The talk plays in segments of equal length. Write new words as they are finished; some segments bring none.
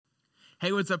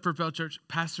Hey, what's up, Propel Church?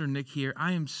 Pastor Nick here.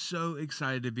 I am so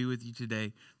excited to be with you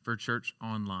today for Church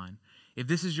Online. If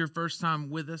this is your first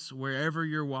time with us, wherever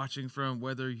you're watching from,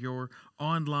 whether you're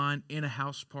online, in a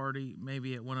house party,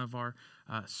 maybe at one of our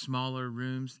smaller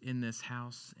rooms in this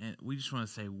house, and we just want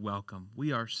to say welcome.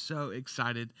 We are so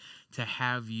excited to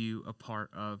have you a part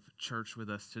of church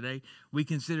with us today. We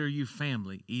consider you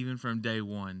family, even from day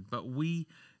one, but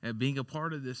being a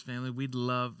part of this family, we'd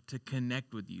love to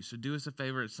connect with you. So do us a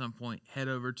favor at some point, head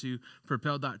over to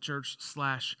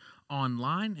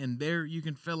propel.church/online, and there you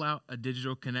can fill out a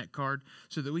digital connect card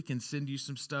so that we can send you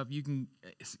some stuff. You can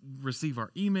receive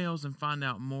our emails and find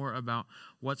out more about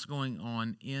what's going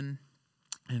on in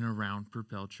and around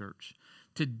Propel Church.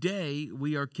 Today,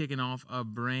 we are kicking off a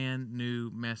brand new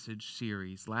message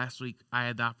series. Last week, I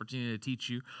had the opportunity to teach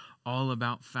you all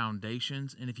about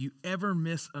foundations. And if you ever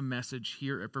miss a message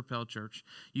here at Propel Church,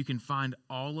 you can find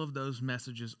all of those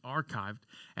messages archived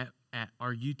at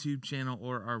our YouTube channel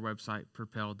or our website,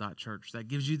 propel.church. That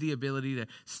gives you the ability to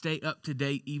stay up to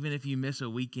date. Even if you miss a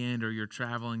weekend or you're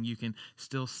traveling, you can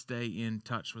still stay in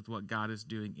touch with what God is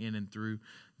doing in and through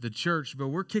the church. But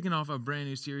we're kicking off a brand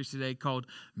new series today called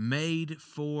Made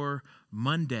for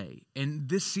Monday. And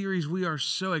this series, we are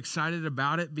so excited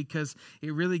about it because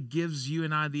it really gives you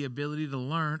and I the ability to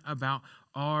learn about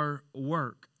our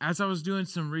work. As I was doing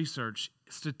some research,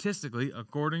 statistically,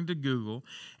 according to Google,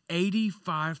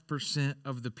 85%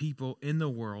 of the people in the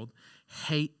world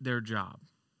hate their job.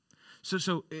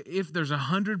 So if there's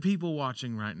 100 people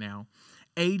watching right now,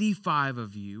 85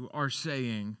 of you are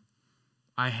saying,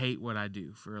 I hate what I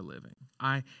do for a living.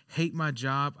 I hate my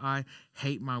job. I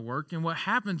hate my work. And what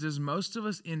happens is most of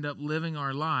us end up living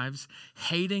our lives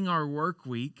hating our work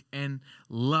week and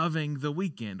loving the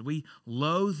weekend. We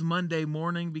loathe Monday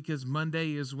morning because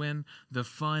Monday is when the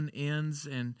fun ends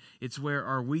and it's where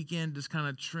our weekend is kind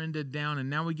of trended down. And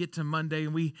now we get to Monday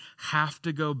and we have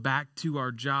to go back to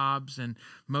our jobs. And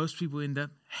most people end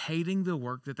up hating the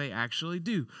work that they actually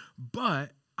do.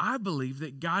 But I believe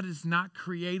that God has not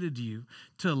created you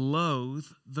to loathe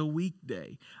the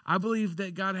weekday. I believe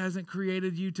that God hasn't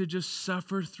created you to just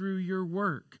suffer through your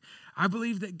work. I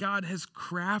believe that God has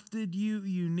crafted you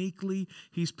uniquely.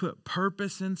 He's put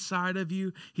purpose inside of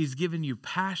you. He's given you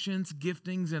passions,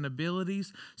 giftings, and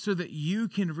abilities so that you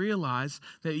can realize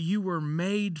that you were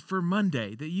made for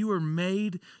Monday, that you were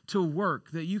made to work,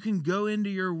 that you can go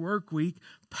into your work week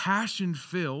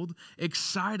passion-filled,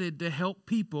 excited to help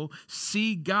people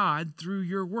see God through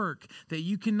your work, that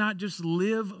you cannot just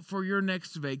live for your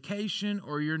next vacation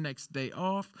or your next day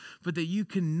off, but that you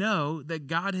can know that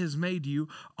God has made you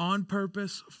on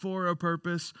purpose, for a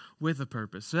purpose, with a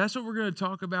purpose. So that's what we're going to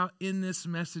talk about in this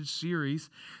message series.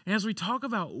 And as we talk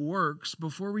about works,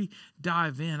 before we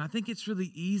dive in, I think it's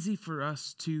really easy for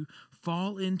us to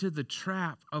fall into the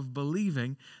trap of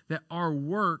believing that our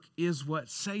work is what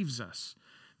saves us.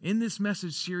 In this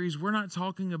message series, we're not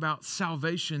talking about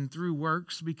salvation through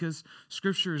works because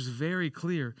Scripture is very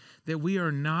clear that we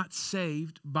are not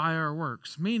saved by our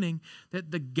works, meaning that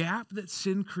the gap that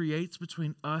sin creates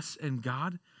between us and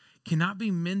God cannot be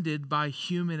mended by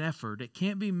human effort. It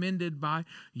can't be mended by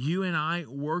you and I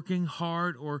working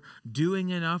hard or doing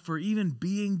enough or even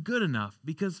being good enough,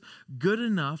 because good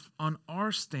enough on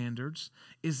our standards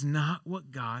is not what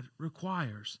God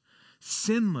requires.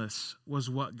 Sinless was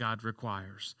what God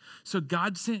requires. So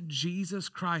God sent Jesus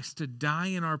Christ to die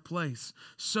in our place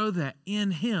so that in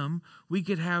Him we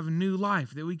could have new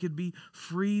life, that we could be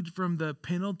freed from the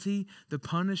penalty, the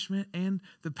punishment, and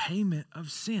the payment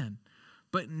of sin.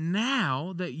 But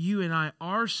now that you and I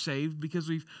are saved because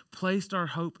we've placed our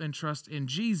hope and trust in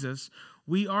Jesus,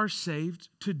 we are saved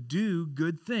to do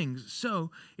good things.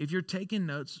 So if you're taking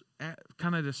notes,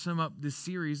 kind of to sum up this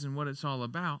series and what it's all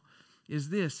about, is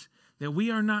this: that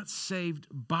we are not saved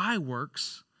by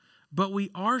works, but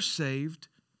we are saved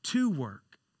to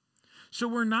work. So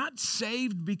we're not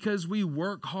saved because we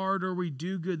work hard or we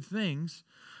do good things.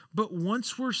 But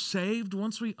once we're saved,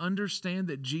 once we understand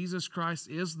that Jesus Christ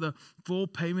is the full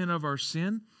payment of our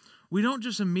sin, we don't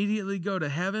just immediately go to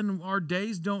heaven. Our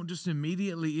days don't just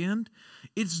immediately end.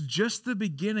 It's just the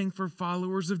beginning for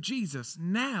followers of Jesus.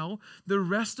 Now, the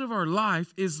rest of our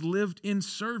life is lived in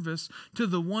service to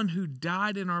the one who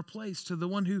died in our place, to the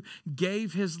one who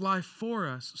gave his life for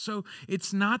us. So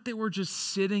it's not that we're just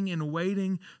sitting and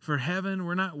waiting for heaven.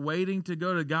 We're not waiting to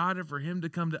go to God or for him to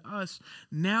come to us.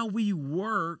 Now we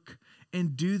work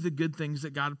and do the good things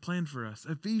that God planned for us.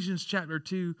 Ephesians chapter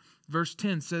 2, verse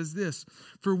 10 says this: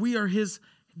 for we are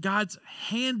God's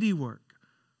handiwork.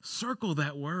 Circle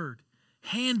that word.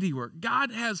 handiwork.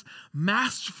 God has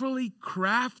masterfully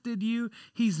crafted you.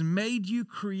 He's made you,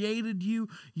 created you,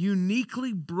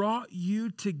 uniquely brought you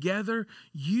together.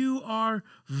 You are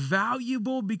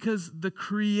valuable because the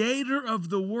creator of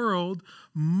the world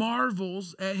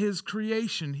marvels at his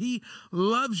creation. He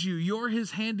loves you. You're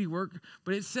his handiwork.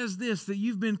 But it says this, that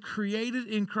you've been created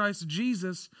in Christ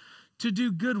Jesus to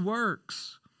do good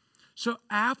works. So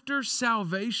after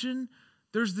salvation,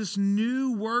 there's this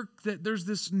new work, there's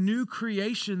this new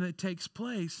creation that takes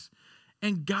place.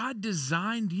 And God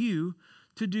designed you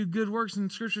to do good works.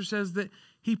 And Scripture says that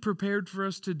he prepared for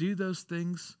us to do those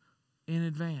things in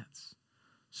advance.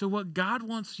 So what God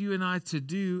wants you and I to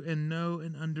do and know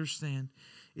and understand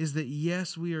is that,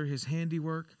 yes, we are his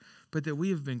handiwork, but that we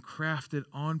have been crafted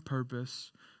on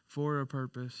purpose, for a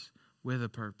purpose, with a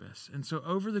purpose. And so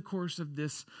over the course of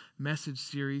this message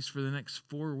series for the next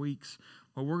 4 weeks,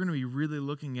 what we're going to be really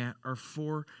looking at are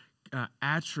 4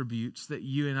 attributes that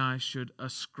you and I should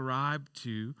ascribe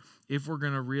to if we're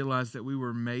going to realize that we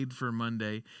were made for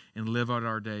Monday and live out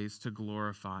our days to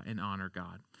glorify and honor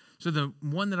God. So the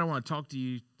one that I want to talk to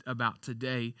you about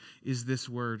today is this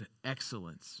word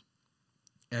excellence.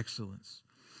 Excellence.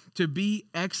 To be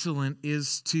excellent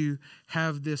is to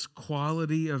have this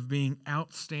quality of being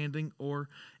outstanding or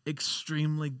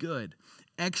extremely good.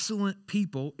 Excellent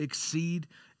people exceed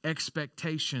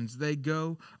expectations. They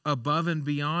go above and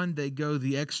beyond. They go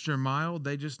the extra mile.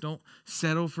 They just don't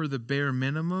settle for the bare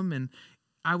minimum. And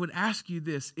I would ask you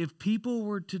this, if people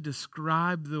were to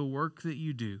describe the work that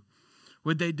you do,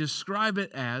 would they describe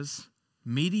it as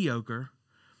mediocre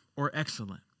or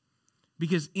excellent?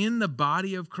 Because in the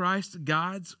body of Christ,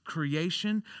 God's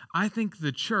creation, I think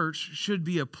the church should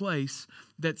be a place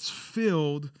that's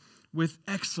filled with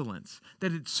excellence,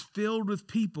 that it's filled with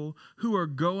people who are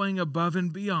going above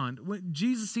and beyond.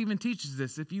 Jesus even teaches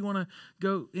this. If you want to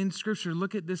go in Scripture,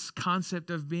 look at this concept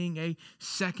of being a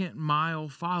second mile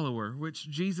follower, which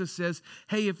Jesus says,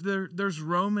 hey, if there's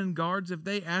Roman guards, if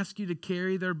they ask you to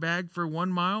carry their bag for 1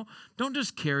 mile, don't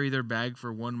just carry their bag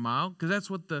for 1 mile, because that's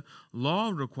what the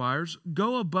law requires.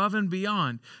 Go above and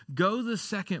beyond. Go the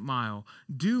second mile.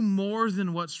 Do more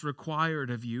than what's required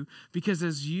of you, because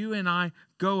as you and I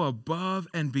go above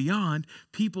and beyond,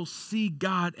 people see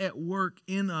God at work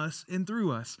in us and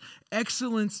through us.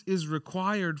 Excellence is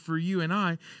required for you and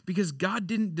I because God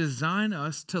didn't design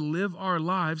us to live our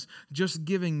lives just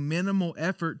giving minimal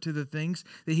effort to the things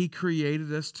that he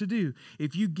created us to do.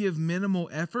 If you give minimal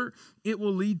effort, it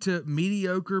will lead to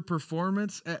mediocre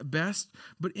performance at best.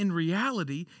 But in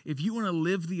reality, if you want to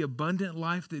live the abundant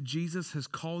life that Jesus has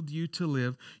called you to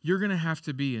live, you're going to have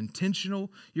to be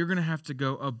intentional. You're going to have to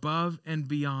go above and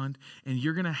beyond, and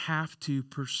you're going to have to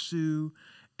pursue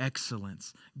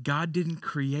excellence. God didn't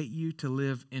create you to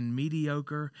live in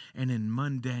mediocre and in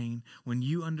mundane when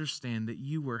you understand that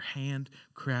you were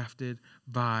handcrafted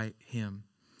by him.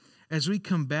 As we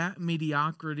combat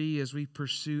mediocrity, as we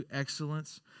pursue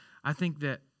excellence, I think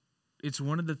that it's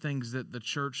one of the things that the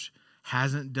church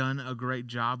hasn't done a great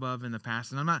job of in the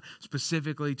past. And I'm not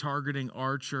specifically targeting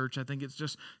our church. I think it's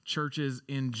just churches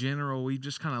in general. We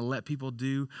just kind of let people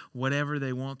do whatever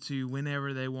they want to,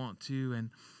 whenever they want to. And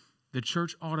the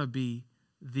church ought to be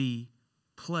the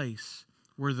place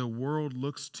where the world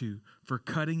looks to for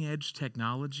cutting-edge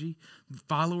technology.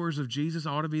 Followers of Jesus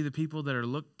ought to be the people that are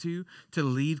looked to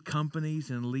lead companies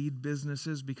and lead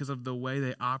businesses because of the way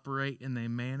they operate and they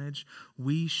manage.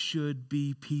 We should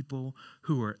be people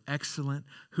who are excellent,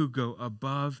 who go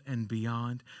above and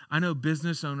beyond. I know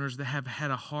business owners that have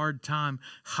had a hard time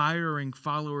hiring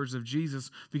followers of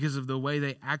Jesus because of the way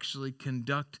they actually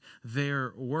conduct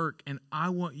their work. And I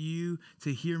want you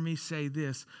to hear me say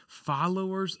this: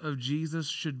 followers of Jesus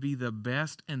should be the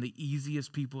best and the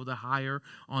easiest people to hire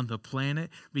on the planet,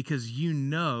 because you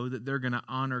know that they're going to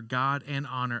honor God and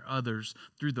honor others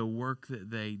through the work that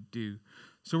they do.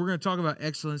 So we're going to talk about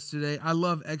excellence today. I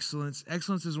love excellence.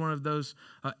 Excellence is one of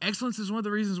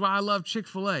the reasons why I love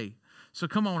Chick-fil-A. So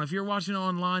come on, if you're watching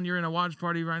online, you're in a watch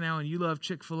party right now and you love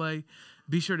Chick-fil-A,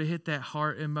 be sure to hit that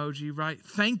heart emoji, right?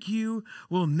 Thank you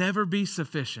will never be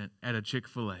sufficient at a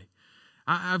Chick-fil-A.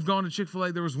 I've gone to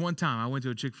Chick-fil-A. There was one time I went to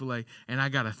a Chick-fil-A and I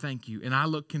got a thank you. And I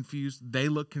looked confused. They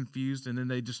looked confused. And then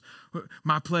they just,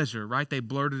 my pleasure, right? They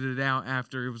blurted it out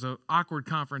after. It was an awkward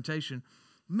confrontation.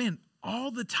 Man,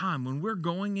 all the time when we're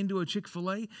going into a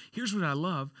Chick-fil-A, here's what I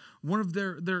love. One of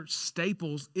their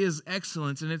staples is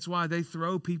excellence, and it's why they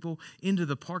throw people into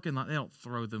the parking lot. They don't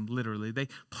throw them literally. They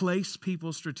place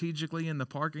people strategically in the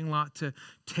parking lot to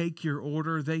take your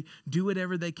order. They do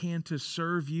whatever they can to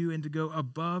serve you and to go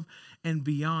above and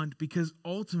beyond, because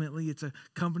ultimately it's a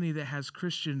company that has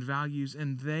Christian values,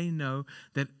 and they know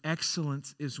that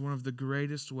excellence is one of the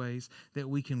greatest ways that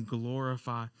we can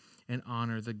glorify and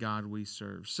honor the God we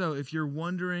serve. So if you're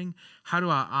wondering, how do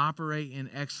I operate in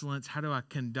excellence? How do I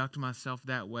conduct myself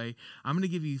that way? I'm going to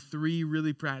give you 3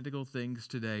 really practical things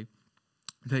today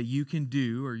that you can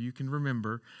do or you can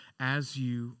remember as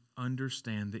you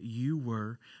understand that you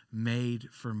were made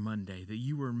for Monday, that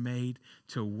you were made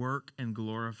to work and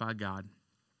glorify God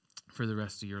for the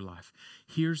rest of your life.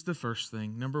 Here's the first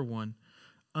thing. Number 1,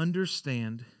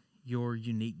 understand your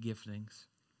unique giftings.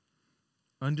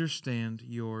 Understand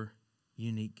your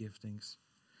unique giftings.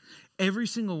 Every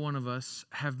single one of us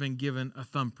have been given a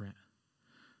thumbprint.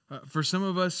 For some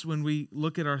of us, when we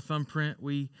look at our thumbprint,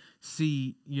 we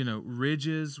see,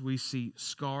 ridges, we see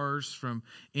scars from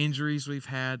injuries we've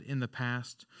had in the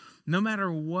past. No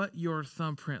matter what your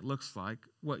thumbprint looks like,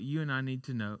 what you and I need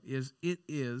to know is it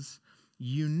is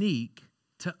unique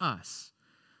to us.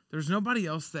 There's nobody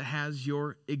else that has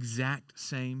your exact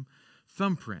same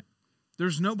thumbprint.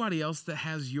 There's nobody else that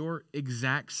has your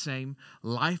exact same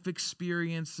life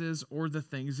experiences or the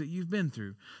things that you've been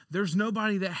through. There's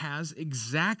nobody that has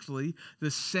exactly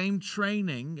the same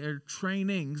training or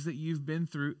trainings that you've been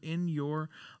through in your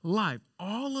life.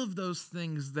 All of those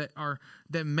things that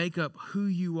make up who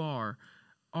you are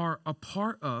a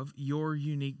part of your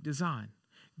unique design.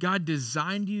 God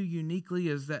designed you uniquely,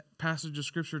 as that passage of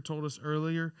Scripture told us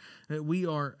earlier, that we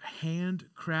are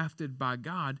handcrafted by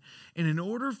God. And in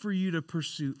order for you to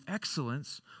pursue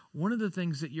excellence, one of the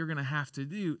things that you're going to have to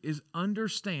do is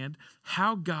understand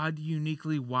how God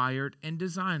uniquely wired and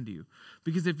designed you.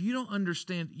 Because if you don't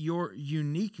understand your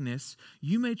uniqueness,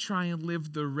 you may try and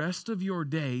live the rest of your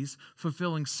days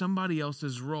fulfilling somebody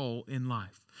else's role in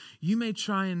life. You may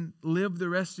try and live the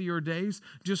rest of your days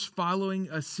just following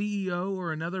a CEO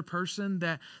or another person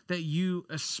that you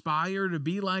aspire to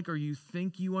be like, or you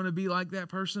think you want to be like that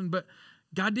person. But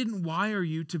God didn't wire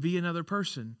you to be another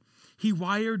person. He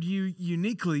wired you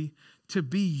uniquely to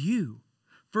be you.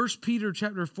 1 Peter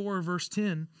chapter 4, verse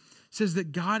 10 says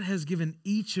that God has given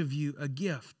each of you a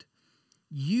gift.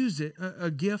 Use it, a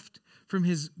gift from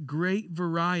his great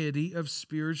variety of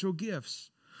spiritual gifts.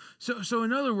 So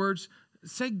in other words,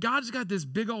 say God's got this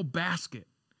big old basket.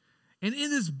 And in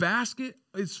this basket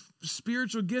is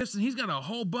spiritual gifts, and he's got a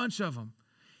whole bunch of them.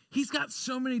 He's got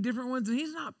so many different ones, and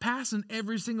he's not passing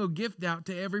every single gift out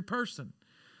to every person.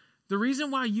 The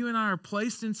reason why you and I are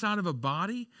placed inside of a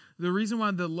body, the reason why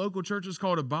the local church is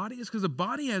called a body, is because a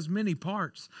body has many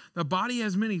parts. The body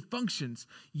has many functions.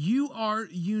 You are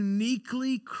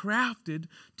uniquely crafted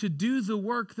to do the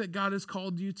work that God has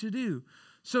called you to do.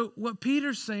 So what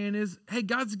Peter's saying is, hey,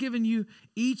 God's given you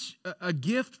each a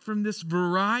gift from this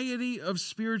variety of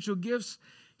spiritual gifts.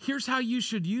 Here's how you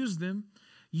should use them.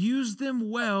 Use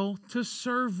them well to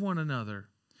serve one another.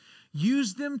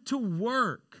 Use them to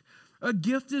work. A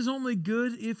gift is only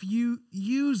good if you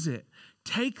use it.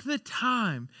 Take the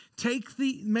time,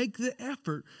 make the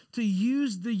effort to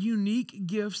use the unique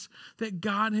gifts that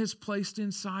God has placed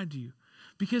inside you.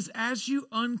 Because as you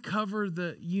uncover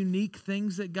the unique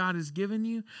things that God has given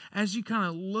you, as you kind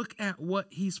of look at what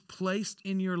he's placed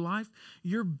in your life,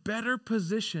 you're better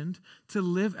positioned to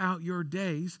live out your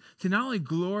days, to not only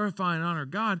glorify and honor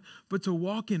God, but to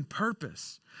walk in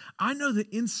purpose. I know that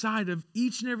inside of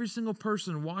each and every single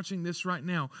person watching this right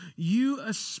now, you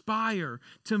aspire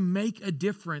to make a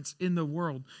difference in the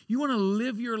world. You want to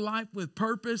live your life with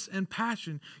purpose and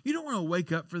passion. You don't want to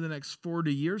wake up for the next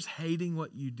 40 years hating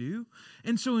what you do.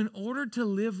 And so in order to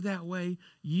live that way,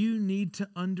 you need to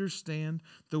understand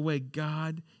the way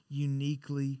God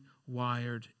uniquely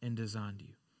wired and designed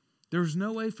you. There's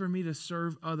no way for me to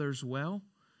serve others well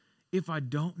if I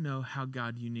don't know how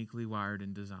God uniquely wired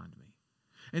and designed me.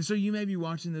 And so you may be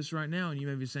watching this right now and you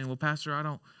may be saying, well, Pastor, I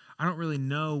don't really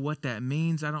know what that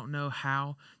means. I don't know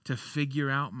how to figure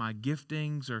out my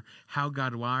giftings or how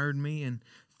God wired me. And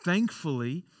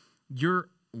thankfully, you're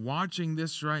watching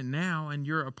this right now and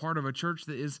you're a part of a church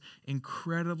that is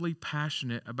incredibly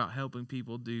passionate about helping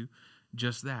people do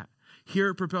just that. Here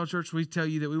at Propel Church, we tell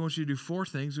you that we want you to do 4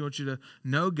 things. We want you to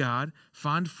know God,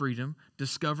 find freedom,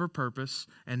 discover purpose,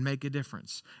 and make a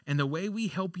difference. And the way we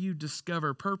help you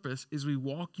discover purpose is we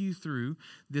walk you through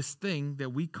this thing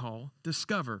that we call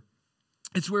Discover.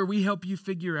 It's where we help you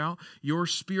figure out your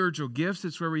spiritual gifts.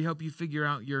 It's where we help you figure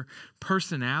out your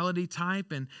personality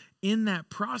type. And in that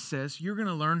process, you're going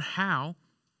to learn how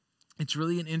it's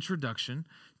really an introduction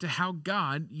to how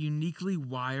God uniquely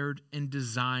wired and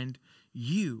designed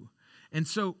you. And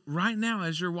so right now,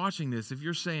 as you're watching this, if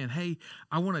you're saying, hey,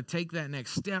 I want to take that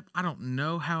next step, I don't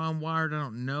know how I'm wired, I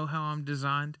don't know how I'm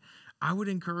designed, I would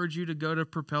encourage you to go to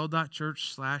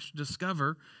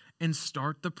propel.church/discover and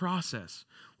start the process.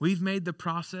 We've made the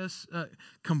process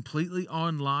completely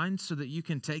online so that you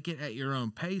can take it at your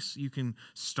own pace. You can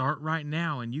start right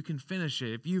now and you can finish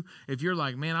it. If you're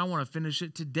like, man, I want to finish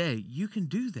it today, you can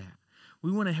do that.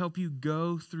 We want to help you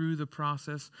go through the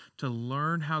process to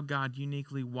learn how God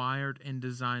uniquely wired and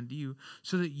designed you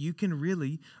so that you can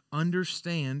really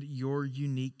understand your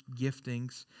unique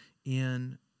giftings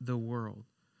in the world.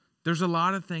 There's a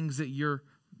lot of things that you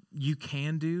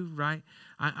can do, right?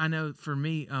 I know for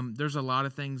me, there's a lot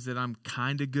of things that I'm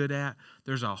kind of good at.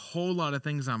 There's a whole lot of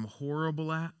things I'm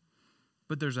horrible at,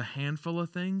 but there's a handful of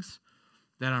things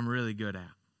that I'm really good at.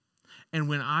 And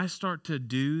when I start to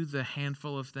do the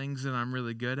handful of things that I'm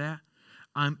really good at,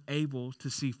 I'm able to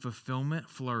see fulfillment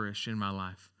flourish in my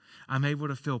life. I'm able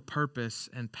to feel purpose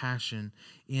and passion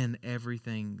in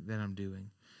everything that I'm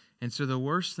doing. And so the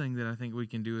worst thing that I think we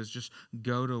can do is just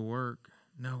go to work.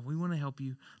 No, we want to help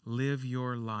you live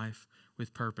your life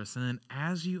with purpose. And then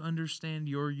as you understand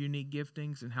your unique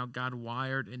giftings and how God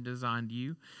wired and designed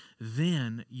you,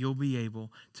 then you'll be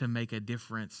able to make a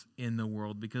difference in the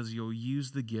world because you'll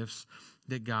use the gifts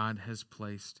that God has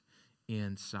placed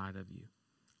inside of you.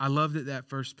 I love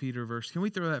that 1 Peter verse. Can we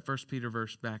throw that 1 Peter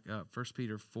verse back up? 1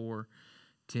 Peter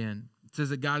 4:10. It says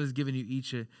that God has given you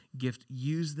each a gift.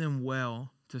 Use them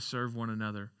well to serve one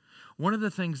another. One of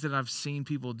the things that I've seen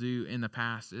people do in the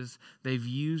past is they've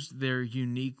used their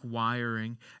unique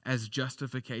wiring as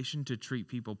justification to treat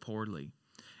people poorly.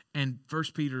 And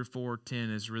 1 Peter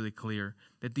 4:10 is really clear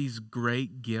that these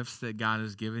great gifts that God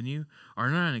has given you are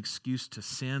not an excuse to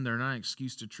sin. They're not an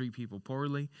excuse to treat people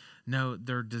poorly. No,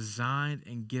 they're designed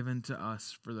and given to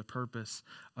us for the purpose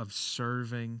of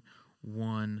serving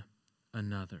one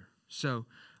another. So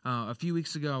a few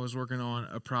weeks ago, I was working on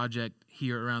a project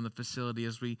here around the facility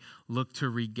as we look to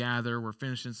regather. We're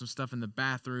finishing some stuff in the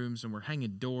bathrooms, and we're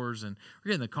hanging doors, and we're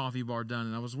getting the coffee bar done.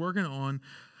 And I was working on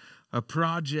a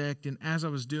project, and as I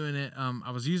was doing it,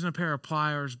 I was using a pair of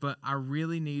pliers, but I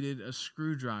really needed a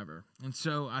screwdriver. And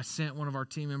so I sent one of our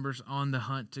team members on the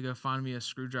hunt to go find me a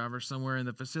screwdriver somewhere in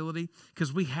the facility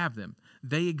because we have them.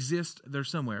 They exist. They're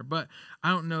somewhere. But I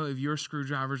don't know if your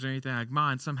screwdrivers or anything like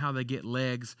mine, somehow they get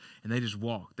legs and they just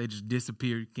walk. They just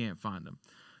disappear. You can't find them.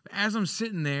 As I'm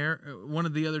sitting there, one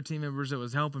of the other team members that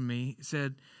was helping me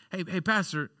said, hey,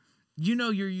 Pastor, you know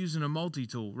you're using a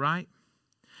multi-tool, right?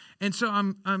 And so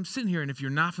I'm sitting here, and if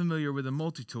you're not familiar with a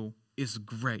multi-tool, it's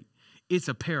great. It's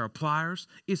a pair of pliers,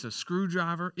 it's a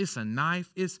screwdriver, it's a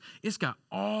knife, it's got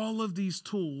all of these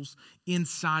tools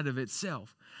inside of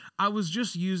itself. I was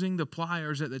just using the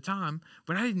pliers at the time,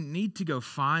 but I didn't need to go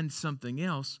find something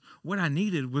else. What I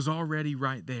needed was already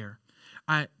right there.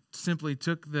 I simply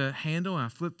took the handle and I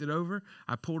flipped it over.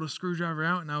 I pulled a screwdriver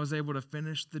out, and I was able to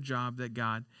finish the job that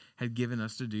God had given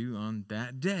us to do on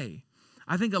that day.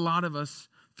 I think a lot of us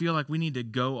feel like we need to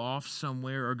go off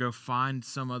somewhere or go find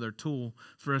some other tool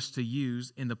for us to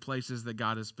use in the places that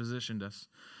God has positioned us.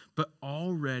 But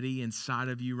already inside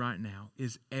of you right now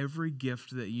is every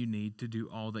gift that you need to do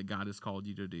all that God has called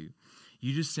you to do.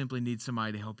 You just simply need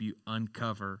somebody to help you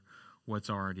uncover what's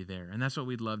already there. And that's what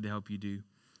we'd love to help you do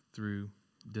through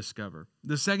Discover.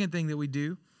 The second thing that we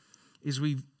do is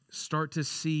we start to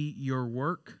see your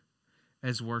work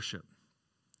as worship.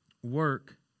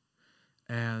 Work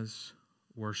as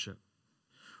worship.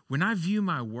 When I view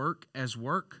my work as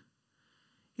work,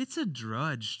 it's a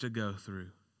drudge to go through.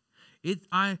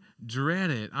 I dread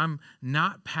it. I'm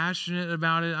not passionate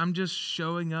about it. I'm just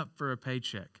showing up for a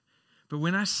paycheck. But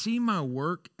when I see my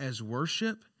work as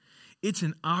worship, it's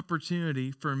an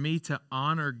opportunity for me to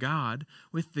honor God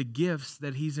with the gifts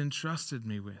that He's entrusted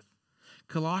me with.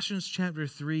 Colossians chapter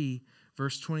 3,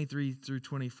 verse 23 through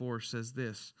 24 says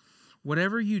this: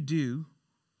 whatever you do,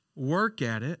 work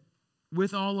at it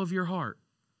with all of your heart.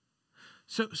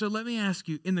 So let me ask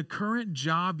you, in the current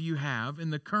job you have, in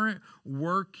the current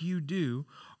work you do,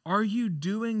 are you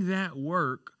doing that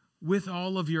work with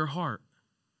all of your heart?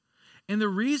 And the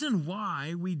reason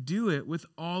why we do it with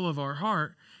all of our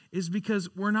heart is because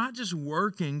we're not just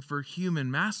working for human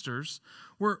masters.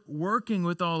 We're working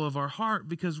with all of our heart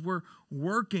because we're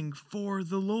working for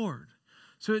the Lord.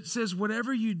 So it says,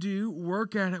 whatever you do,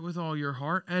 work at it with all your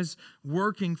heart, as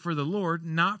working for the Lord,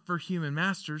 not for human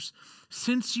masters,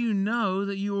 since you know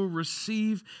that you will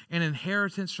receive an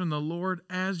inheritance from the Lord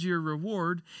as your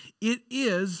reward. It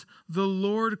is the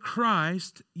Lord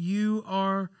Christ you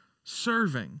are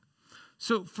serving.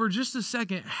 So for just a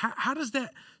second, how does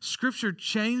that scripture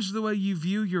change the way you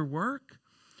view your work?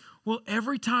 Well,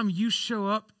 every time you show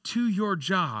up to your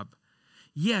job,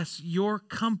 yes, your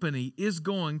company is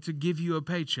going to give you a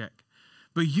paycheck,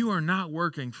 but you are not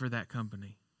working for that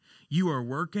company. You are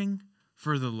working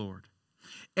for the Lord.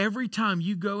 Every time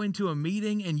you go into a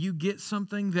meeting and you get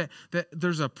something that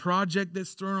there's a project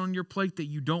that's thrown on your plate that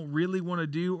you don't really want to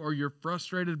do, or you're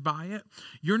frustrated by it,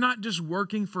 you're not just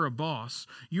working for a boss.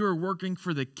 You are working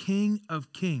for the King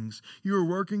of Kings. You are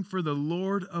working for the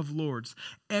Lord of Lords.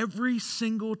 Every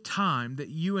single time that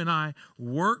you and I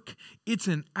work, it's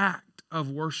an act of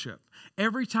worship.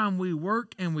 Every time we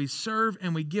work and we serve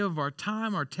and we give our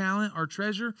time, our talent, our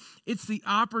treasure, it's the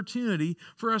opportunity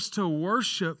for us to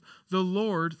worship the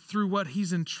Lord through what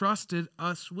He's entrusted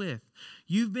us with.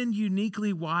 You've been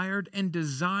uniquely wired and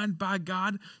designed by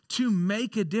God to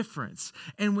make a difference.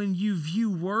 And when you view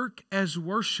work as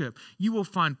worship, you will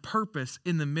find purpose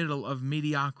in the middle of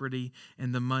mediocrity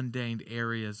and the mundane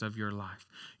areas of your life.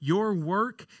 Your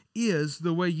work is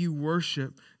the way you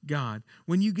worship God.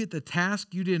 When you get the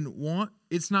task you didn't want,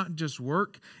 it's not just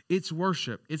work, it's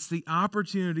worship. It's the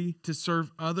opportunity to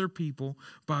serve other people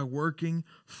by working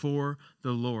for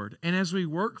the Lord. And as we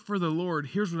work for the Lord,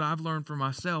 here's what I've learned for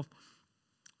myself.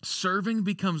 Serving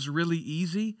becomes really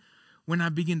easy when I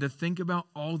begin to think about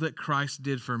all that Christ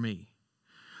did for me.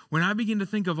 When I begin to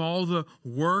think of all the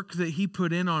work that He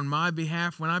put in on my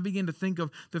behalf, when I begin to think of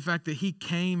the fact that He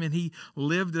came and He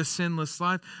lived a sinless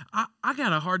life, I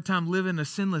got a hard time living a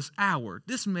sinless hour.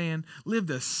 This man lived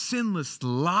a sinless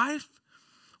life.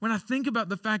 When I think about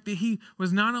the fact that He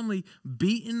was not only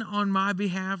beaten on my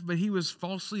behalf, but He was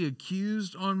falsely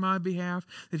accused on my behalf,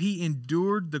 that He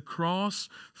endured the cross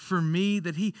for me,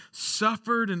 that He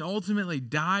suffered and ultimately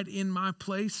died in my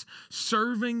place,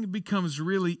 serving becomes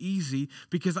really easy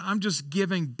because I'm just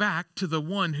giving back to the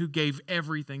one who gave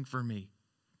everything for me.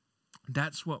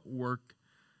 That's what work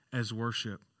as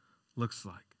worship looks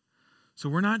like. So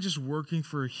we're not just working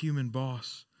for a human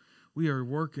boss. We are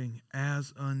working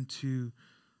as unto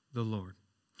the Lord.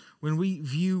 When we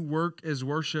view work as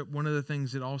worship, one of the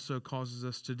things it also causes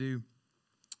us to do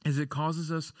is it causes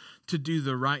us to do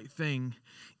the right thing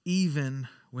even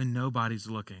when nobody's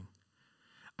looking.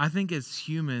 I think as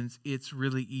humans, it's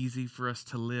really easy for us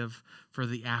to live for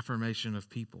the affirmation of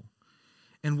people.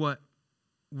 And what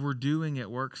we're doing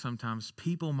at work sometimes,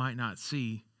 people might not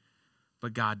see,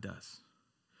 but God does.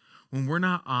 When we're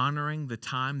not honoring the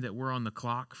time that we're on the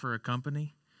clock for a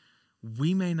company,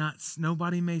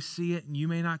 nobody may see it, and you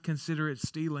may not consider it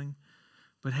stealing,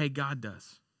 but hey, God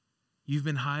does. You've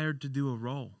been hired to do a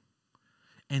role,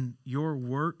 and your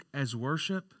work as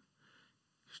worship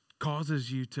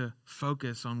causes you to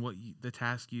focus on the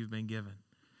task you've been given.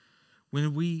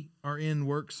 When we are in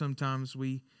work, sometimes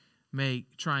we may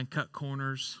try and cut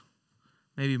corners,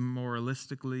 maybe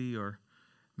moralistically, or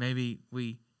maybe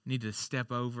we need to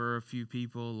step over a few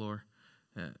people, or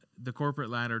the corporate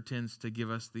ladder tends to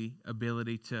give us the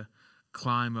ability to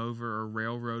climb over or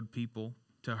railroad people,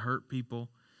 to hurt people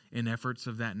in efforts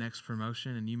of that next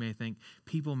promotion. And you may think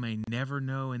people may never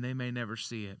know and they may never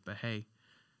see it, but hey,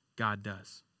 God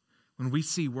does. When we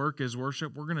see work as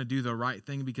worship, we're going to do the right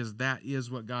thing because that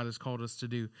is what God has called us to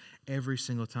do every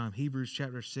single time. Hebrews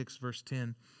chapter 6, verse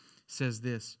 10 says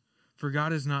this, "For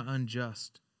God is not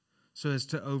unjust so as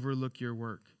to overlook your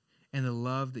work and the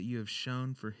love that you have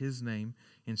shown for His name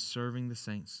in serving the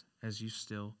saints as you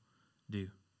still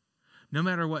do." No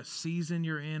matter what season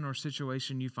you're in or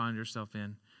situation you find yourself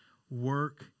in,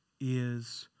 work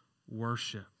is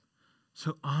worship.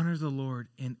 So honor the Lord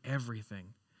in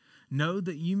everything. Know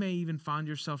that you may even find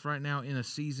yourself right now in a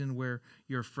season where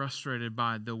you're frustrated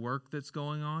by the work that's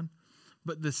going on,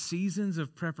 but the seasons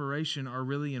of preparation are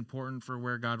really important for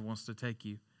where God wants to take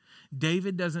you.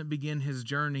 David doesn't begin his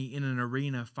journey in an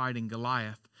arena fighting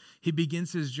Goliath. He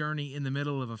begins his journey in the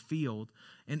middle of a field.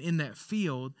 And in that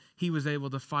field, he was able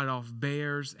to fight off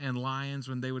bears and lions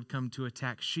when they would come to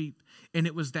attack sheep. And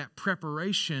it was that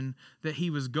preparation that he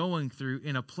was going through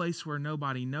in a place where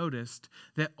nobody noticed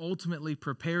that ultimately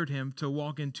prepared him to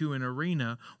walk into an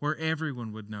arena where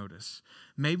everyone would notice.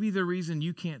 Maybe the reason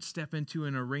you can't step into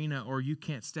an arena or you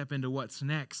can't step into what's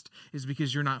next is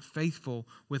because you're not faithful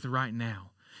with right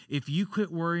now. If you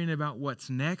quit worrying about what's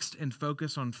next and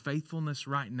focus on faithfulness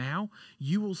right now,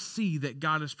 you will see that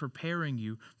God is preparing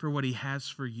you for what He has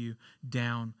for you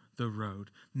down the road.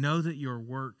 Know that your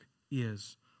work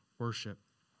is worship.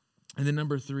 And then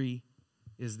number 3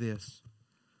 is this.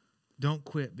 Don't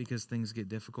quit because things get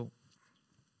difficult.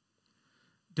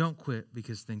 Don't quit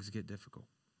because things get difficult.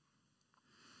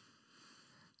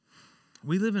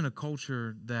 We live in a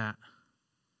culture that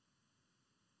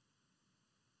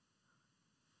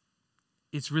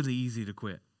it's really easy to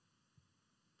quit.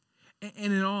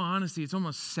 And in all honesty, it's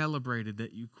almost celebrated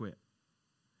that you quit.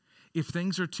 If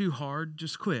things are too hard,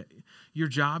 just quit. Your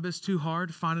job is too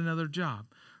hard, find another job.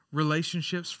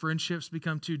 Relationships, friendships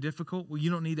become too difficult. Well, you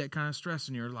don't need that kind of stress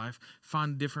in your life.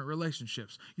 Find different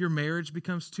relationships. Your marriage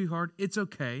becomes too hard. It's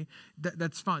okay.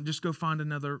 That's fine. Just go find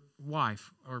another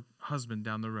wife or husband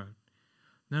down the road.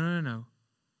 No.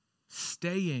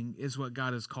 Staying is what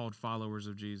God has called followers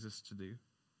of Jesus to do.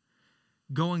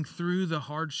 Going through the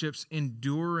hardships,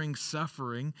 enduring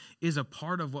suffering is a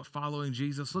part of what following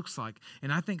Jesus looks like.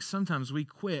 And I think sometimes we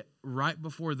quit right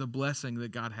before the blessing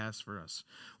that God has for us.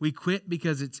 We quit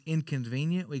because it's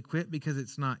inconvenient. We quit because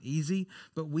it's not easy,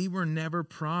 but we were never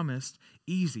promised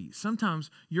easy. Sometimes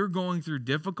you're going through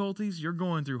difficulties, you're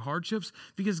going through hardships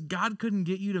because God couldn't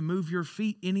get you to move your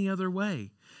feet any other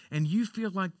way. And you feel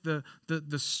like the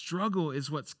struggle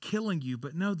is what's killing you.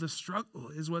 But no, the struggle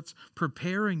is what's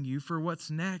preparing you for what's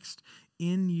next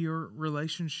in your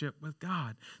relationship with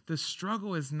God. The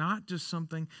struggle is not just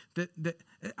something that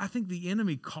I think the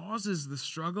enemy causes the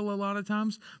struggle a lot of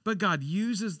times, but God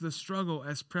uses the struggle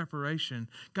as preparation.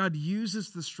 God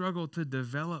uses the struggle to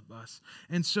develop us.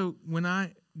 And so when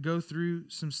I go through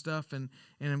some stuff and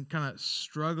I'm kind of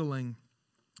struggling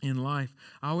in life,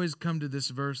 I always come to this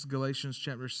verse, Galatians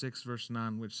chapter 6, verse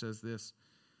 9, which says this.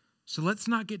 So let's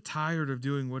not get tired of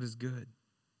doing what is good.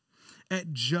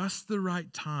 At just the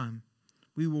right time,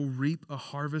 we will reap a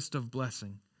harvest of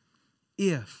blessing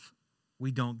if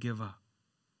we don't give up.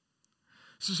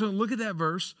 So look at that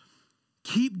verse.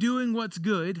 Keep doing what's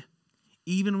good,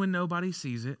 even when nobody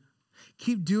sees it.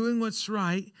 Keep doing what's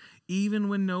right, even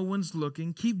when no one's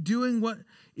looking. Keep doing what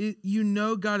you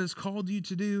know God has called you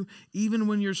to do, even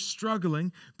when you're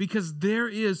struggling, because there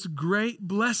is great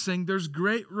blessing, there's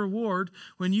great reward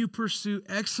when you pursue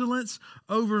excellence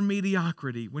over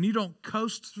mediocrity, when you don't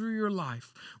coast through your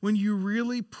life, when you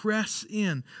really press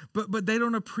in. But they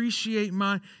don't appreciate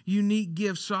my unique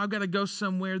gifts, so I've got to go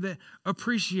somewhere that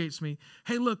appreciates me.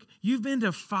 Hey, look, you've been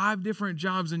to 5 different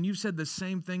jobs and you've said the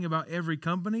same thing about every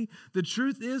company. The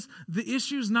truth is, the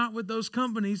issue's not with those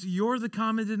companies. You're the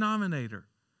common denominator.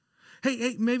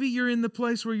 Hey, maybe you're in the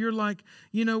place where you're like,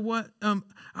 you know what?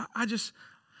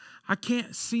 I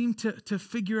can't seem to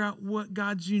figure out what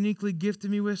God's uniquely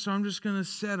gifted me with, so I'm just going to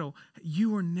settle.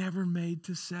 You were never made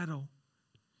to settle.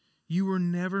 You were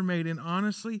never made. And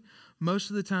honestly, most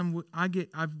of the time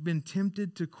I've been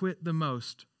tempted to quit the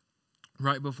most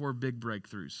right before big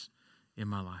breakthroughs in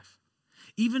my life.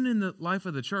 Even in the life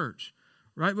of the church,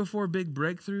 right before big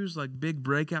breakthroughs, like big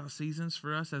breakout seasons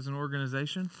for us as an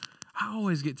organization, I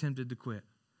always get tempted to quit.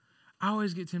 I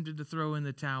always get tempted to throw in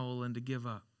the towel and to give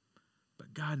up.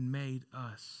 But God made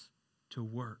us to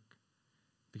work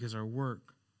because our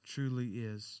work truly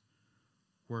is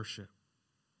worship.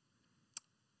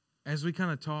 As we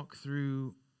kind of talk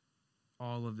through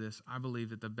all of this, I believe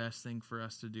that the best thing for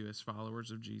us to do as followers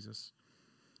of Jesus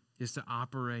is to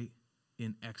operate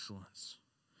in excellence.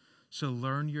 So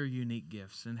learn your unique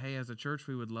gifts. And hey, as a church,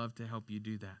 we would love to help you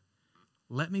do that.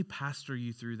 Let me pastor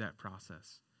you through that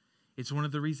process. It's one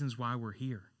of the reasons why we're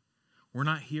here. We're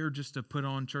not here just to put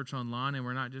on church online, and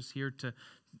we're not just here to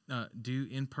do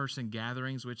in-person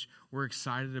gatherings, which we're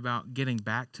excited about getting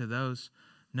back to those.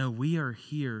 No, we are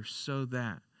here so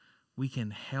that we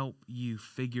can help you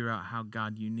figure out how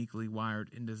God uniquely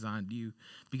wired and designed you,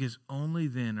 because only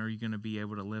then are you going to be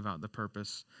able to live out the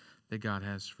purpose that God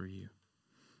has for you.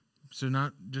 So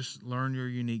not just learn your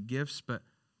unique gifts, but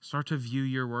start to view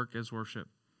your work as worship.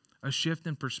 A shift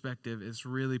in perspective is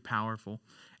really powerful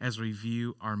as we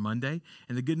view our Monday.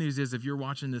 And the good news is, if you're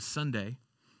watching this Sunday,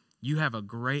 you have a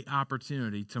great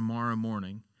opportunity tomorrow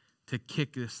morning to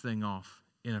kick this thing off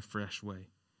in a fresh way.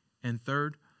 And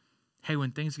third, hey,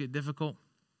 when things get difficult,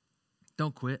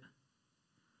 don't quit.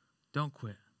 Don't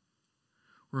quit.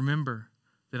 Remember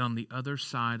that on the other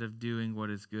side of doing what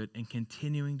is good and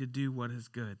continuing to do what is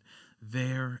good,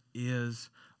 there is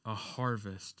a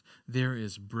harvest. There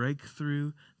is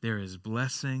breakthrough. There is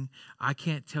blessing. I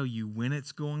can't tell you when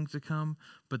it's going to come,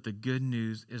 but the good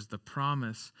news is the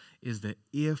promise is that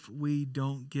if we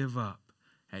don't give up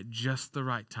at just the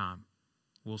right time,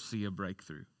 we'll see a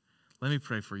breakthrough. Let me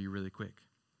pray for you really quick.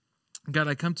 God,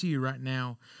 I come to you right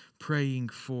now praying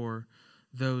for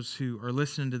those who are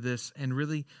listening to this and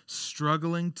really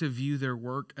struggling to view their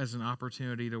work as an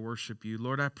opportunity to worship you.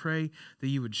 Lord, I pray that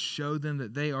you would show them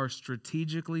that they are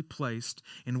strategically placed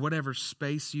in whatever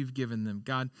space you've given them.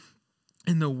 God,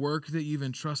 in the work that you've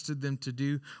entrusted them to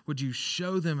do, would you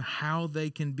show them how they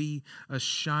can be a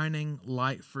shining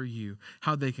light for you,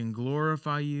 how they can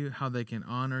glorify you, how they can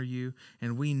honor you.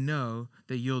 And we know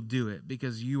that you'll do it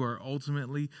because you are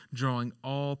ultimately drawing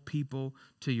all people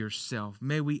to yourself.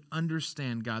 May we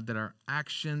understand, God, that our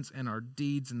actions and our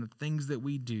deeds and the things that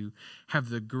we do have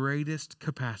the greatest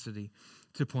capacity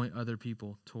to point other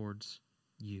people towards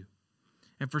you.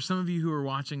 And for some of you who are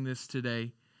watching this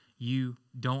today, you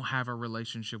don't have a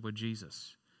relationship with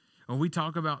Jesus. When we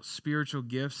talk about spiritual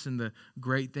gifts and the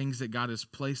great things that God has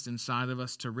placed inside of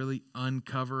us to really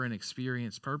uncover and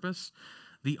experience purpose,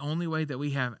 the only way that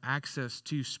we have access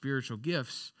to spiritual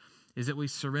gifts is that we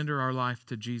surrender our life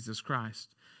to Jesus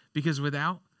Christ. Because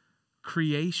without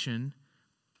creation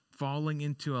falling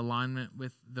into alignment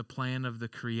with the plan of the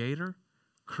Creator,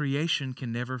 creation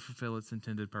can never fulfill its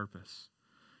intended purpose.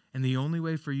 And the only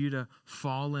way for you to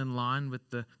fall in line with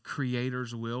the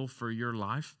Creator's will for your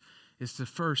life is to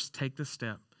first take the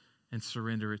step and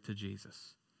surrender it to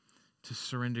Jesus. To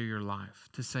surrender your life.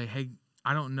 To say, hey,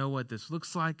 I don't know what this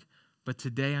looks like, but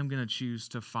today I'm going to choose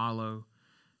to follow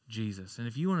Jesus. And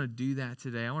if you want to do that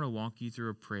today, I want to walk you through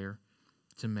a prayer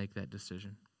to make that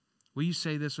decision. Will you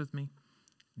say this with me?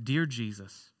 Dear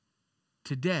Jesus,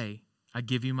 today I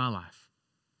give you my life.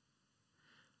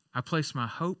 I place my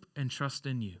hope and trust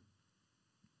in you.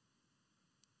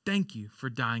 Thank you for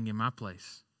dying in my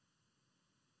place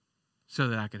so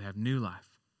that I could have new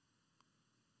life.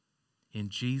 In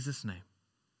Jesus' name,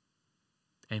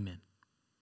 amen.